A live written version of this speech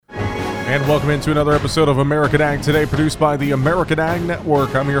And welcome into another episode of American Ag Today, produced by the American Ag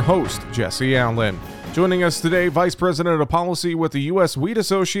Network. I'm your host, Jesse Allen. Joining us today, Vice President of Policy with the U.S. Wheat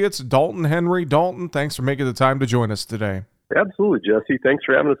Associates, Dalton Henry. Dalton, thanks for making the time to join us today. Absolutely, Jesse. Thanks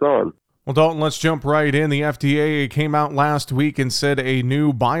for having us on. Well, Dalton, let's jump right in. The FDA came out last week and said a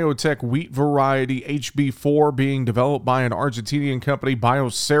new biotech wheat variety, HB4, being developed by an Argentinian company,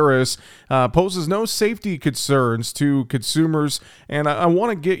 Bioceres, poses no safety concerns to consumers. And I want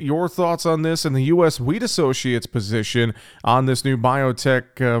to get your thoughts on this and the U.S. Wheat Associates position on this new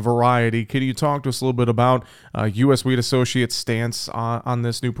biotech variety. Can you talk to us a little bit about U.S. Wheat Associates' stance on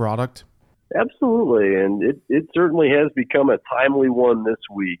this new product? Absolutely, and it certainly has become a timely one this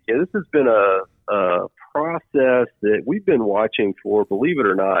week. And this has been a process that we've been watching for, believe it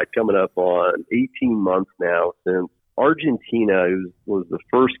or not, coming up on 18 months now, since Argentina was the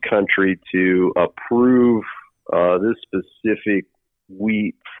first country to approve this specific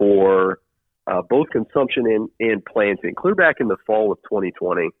wheat for both consumption and planting, clear back in the fall of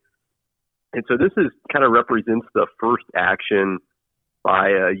 2020. And so this kind of represents the first action by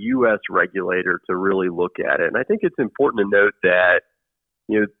a U.S. regulator to really look at it. And I think it's important to note that,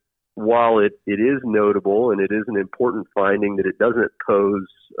 while it is notable and it is an important finding that it doesn't pose,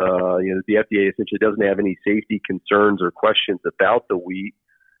 the FDA essentially doesn't have any safety concerns or questions about the wheat,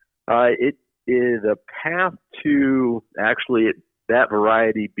 it is a path to actually that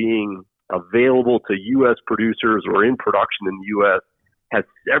variety being available to U.S. producers or in production in the U.S. has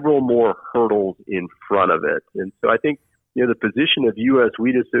several more hurdles in front of it. And so I think, the position of U.S.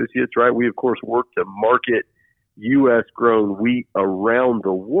 Wheat Associates, right? We, of course, work to market U.S. grown wheat around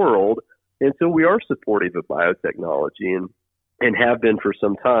the world. And so we are supportive of biotechnology and have been for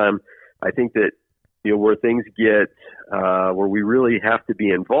some time. I think that, where things get, where we really have to be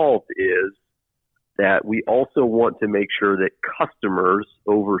involved is that we also want to make sure that customers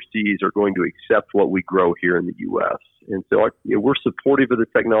overseas are going to accept what we grow here in the U.S. And so we're supportive of the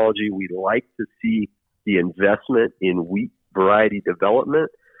technology. We'd like to see the investment in wheat variety development.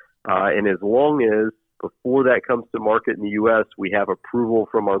 And as long as before that comes to market in the U.S., we have approval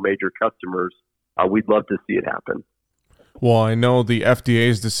from our major customers, we'd love to see it happen. Well, I know the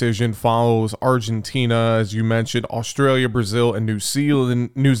FDA's decision follows Argentina, as you mentioned. Australia, Brazil, and New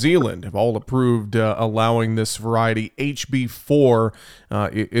Zealand have all approved allowing this variety. HB4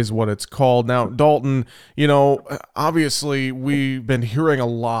 is what it's called. Now, Dalton, obviously we've been hearing a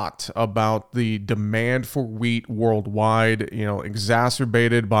lot about the demand for wheat worldwide,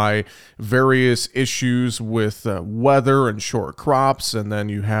 exacerbated by various issues with weather and short crops. And then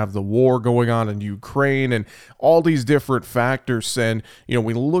you have the war going on in Ukraine and all these different factors. And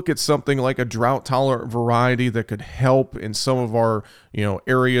we look at something like a drought tolerant variety that could help in some of our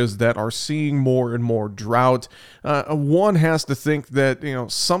areas that are seeing more and more drought. One has to think that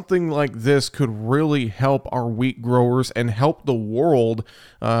something like this could really help our wheat growers and help the world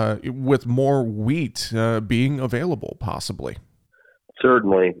with more wheat being available, possibly.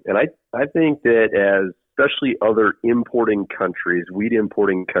 Certainly, and I think that as especially other importing countries, wheat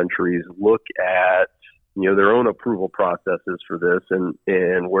importing countries, look at their own approval processes for this,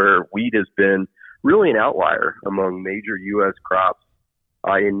 and where wheat has been really an outlier among major U.S. crops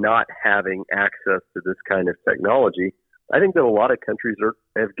in not having access to this kind of technology. I think that a lot of countries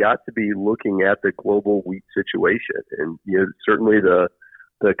have got to be looking at the global wheat situation, and certainly the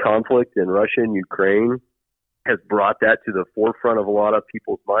conflict in Russia and Ukraine has brought that to the forefront of a lot of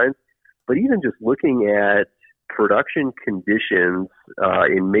people's minds. But even just looking at production conditions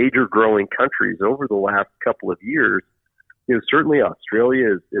in major growing countries over the last couple of years, certainly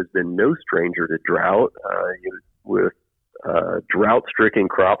Australia has been no stranger to drought, with drought-stricken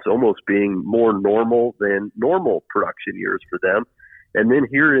crops almost being more normal than normal production years for them. And then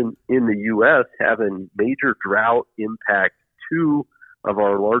here in the U.S., having major drought impact two of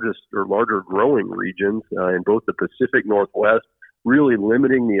our larger growing regions in both the Pacific Northwest, really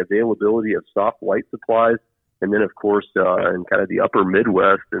limiting the availability of soft white supplies. And then, of course, in kind of the upper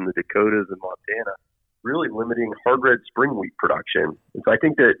Midwest and the Dakotas and Montana, really limiting hard red spring wheat production. And so I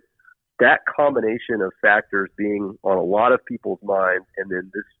think that combination of factors being on a lot of people's minds, and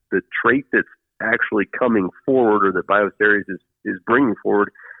then the trait that's actually coming forward, or that Bioceres is bringing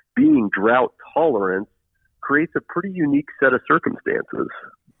forward, being drought tolerant, creates a pretty unique set of circumstances.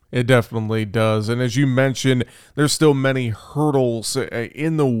 It definitely does. And as you mentioned, there's still many hurdles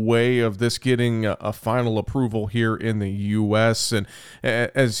in the way of this getting a final approval here in the U.S. And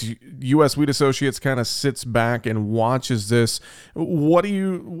as U.S. Wheat Associates kind of sits back and watches this, what do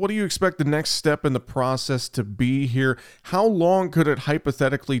you expect the next step in the process to be here? How long could it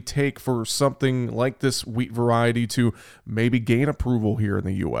hypothetically take for something like this wheat variety to maybe gain approval here in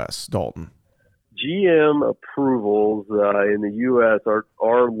the U.S., Dalton? GM approvals in the U.S.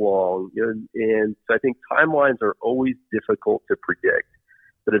 are long, and I think timelines are always difficult to predict.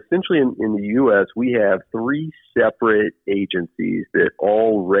 But essentially in the U.S., we have 3 separate agencies that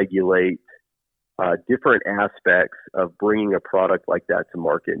all regulate different aspects of bringing a product like that to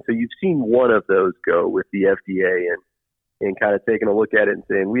market. And so you've seen one of those go with the FDA and kind of taking a look at it and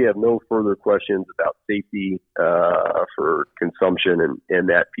saying, we have no further questions about safety for consumption and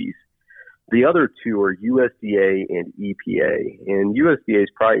that piece. The other 2 are USDA and EPA, and USDA is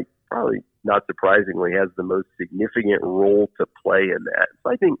probably not surprisingly has the most significant role to play in that.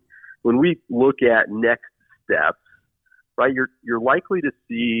 So I think when we look at next steps, right, you're likely to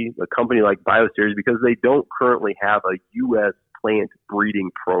see a company like Bioceres because they don't currently have a U.S. plant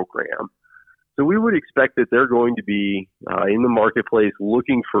breeding program. So we would expect that they're going to be in the marketplace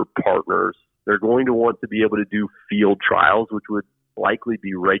looking for partners. They're going to want to be able to do field trials, which would likely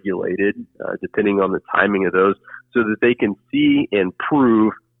be regulated depending on the timing of those, so that they can see and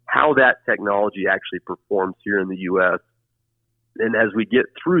prove how that technology actually performs here in the U.S. And as we get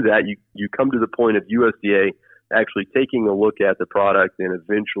through that, you come to the point of USDA actually taking a look at the product and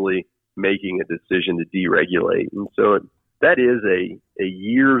eventually making a decision to deregulate. And so that is a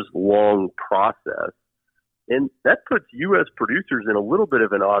years-long process. And that puts U.S. producers in a little bit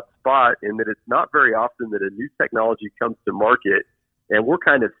of an odd spot in that it's not very often that a new technology comes to market and we're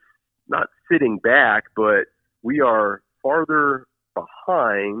kind of not sitting back, but we are farther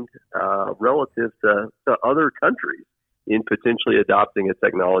behind relative to other countries in potentially adopting a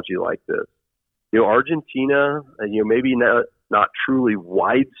technology like this. Argentina, maybe not truly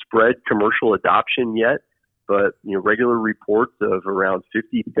widespread commercial adoption yet, but regular reports of around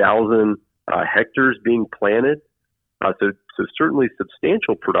 50,000 hectares being planted. So certainly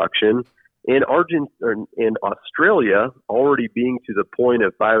substantial production. And Australia already being to the point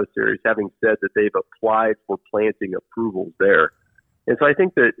of Bioceres having said that they've applied for planting approvals there. And so I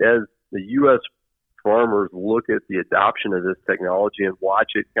think that as the U.S. farmers look at the adoption of this technology and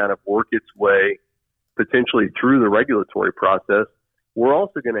watch it kind of work its way potentially through the regulatory process, we're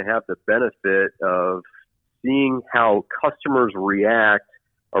also going to have the benefit of seeing how customers react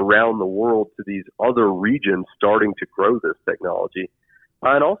around the world to these other regions starting to grow this technology.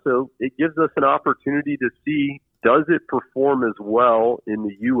 And also, it gives us an opportunity to see, does it perform as well in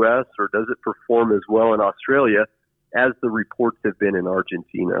the U.S. or does it perform as well in Australia as the reports have been in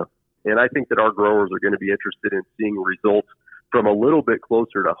Argentina? And I think that our growers are going to be interested in seeing results from a little bit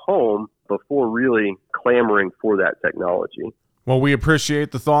closer to home before really clamoring for that technology. Well, we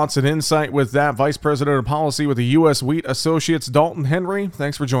appreciate the thoughts and insight with that. Vice President of Policy with the U.S. Wheat Associates, Dalton Henry.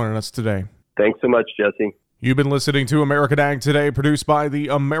 Thanks for joining us today. Thanks so much, Jesse. You've been listening to American Ag Today, produced by the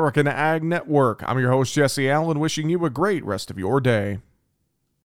American Ag Network. I'm your host, Jesse Allen, wishing you a great rest of your day.